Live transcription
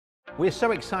We're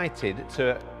so excited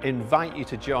to invite you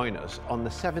to join us on the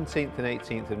 17th and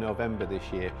 18th of November this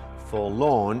year for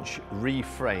launch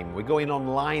REFRAME. We're going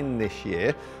online this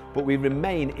year, but we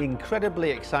remain incredibly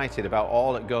excited about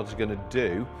all that God's going to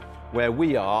do where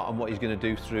we are and what He's going to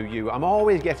do through you. I'm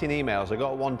always getting emails. I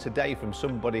got one today from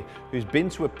somebody who's been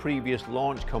to a previous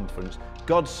launch conference.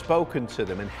 God's spoken to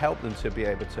them and helped them to be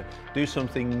able to do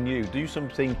something new, do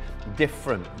something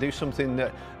different, do something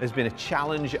that has been a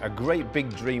challenge, a great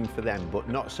big dream for them, but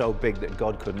not so big that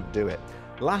God couldn't do it.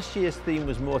 Last year's theme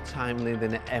was more timely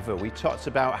than ever. We talked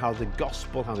about how the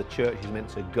gospel, how the church is meant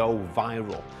to go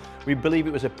viral. We believe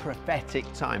it was a prophetic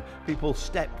time. People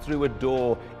stepped through a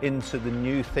door into the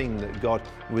new thing that God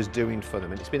was doing for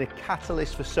them. And it's been a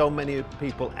catalyst for so many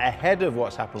people ahead of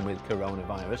what's happened with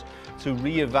coronavirus to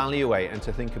reevaluate and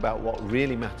to think about what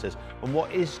really matters and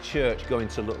what is church going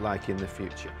to look like in the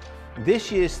future.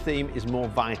 This year's theme is more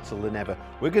vital than ever.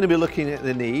 We're going to be looking at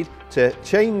the need to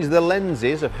change the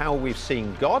lenses of how we've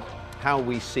seen God, how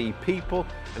we see people,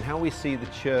 and how we see the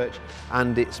church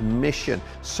and its mission.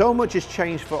 So much has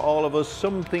changed for all of us.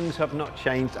 Some things have not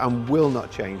changed and will not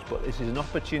change, but this is an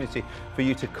opportunity for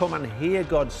you to come and hear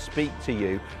God speak to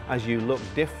you as you look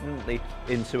differently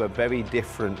into a very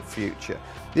different future.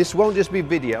 This won't just be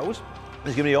videos.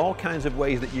 There's going to be all kinds of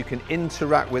ways that you can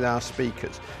interact with our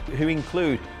speakers, who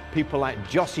include people like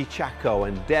Jossy Chacko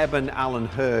and Deb and Alan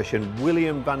Hirsch and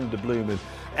William Vanderbloemen,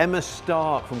 Emma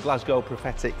Stark from Glasgow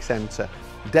Prophetic Centre,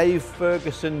 Dave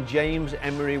Ferguson, James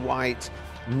Emery White,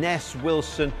 Ness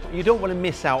Wilson. You don't want to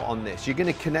miss out on this. You're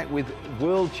going to connect with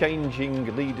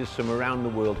world-changing leaders from around the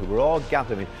world who are all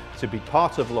gathering to be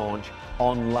part of launch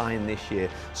online this year.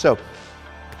 So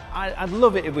I'd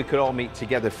love it if we could all meet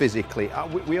together physically.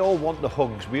 We all want the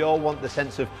hugs, we all want the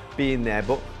sense of being there,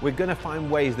 but we're going to find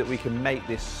ways that we can make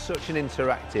this such an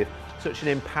interactive, such an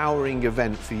empowering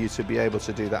event for you to be able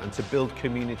to do that and to build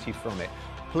community from it.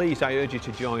 Please, I urge you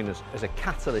to join us. As a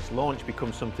catalyst, launch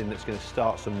becomes something that's going to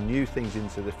start some new things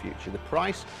into the future. The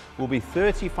price will be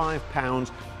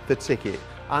 £35 per ticket,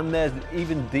 and there's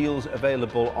even deals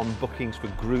available on bookings for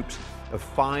groups of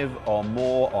 5 or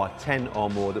more or 10 or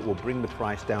more that will bring the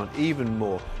price down even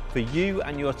more for you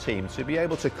and your team to be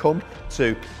able to come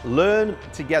to learn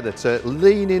together, to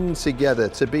lean in together,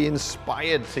 to be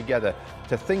inspired together,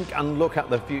 to think and look at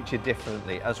the future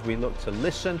differently as we look to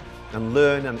listen and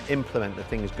learn and implement the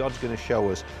things God's going to show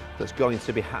us that's going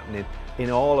to be happening in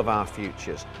all of our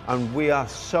futures. And we are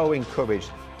so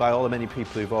encouraged by all the many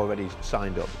people who've already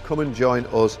signed up. Come and join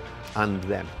us and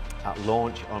them at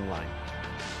Launch Online.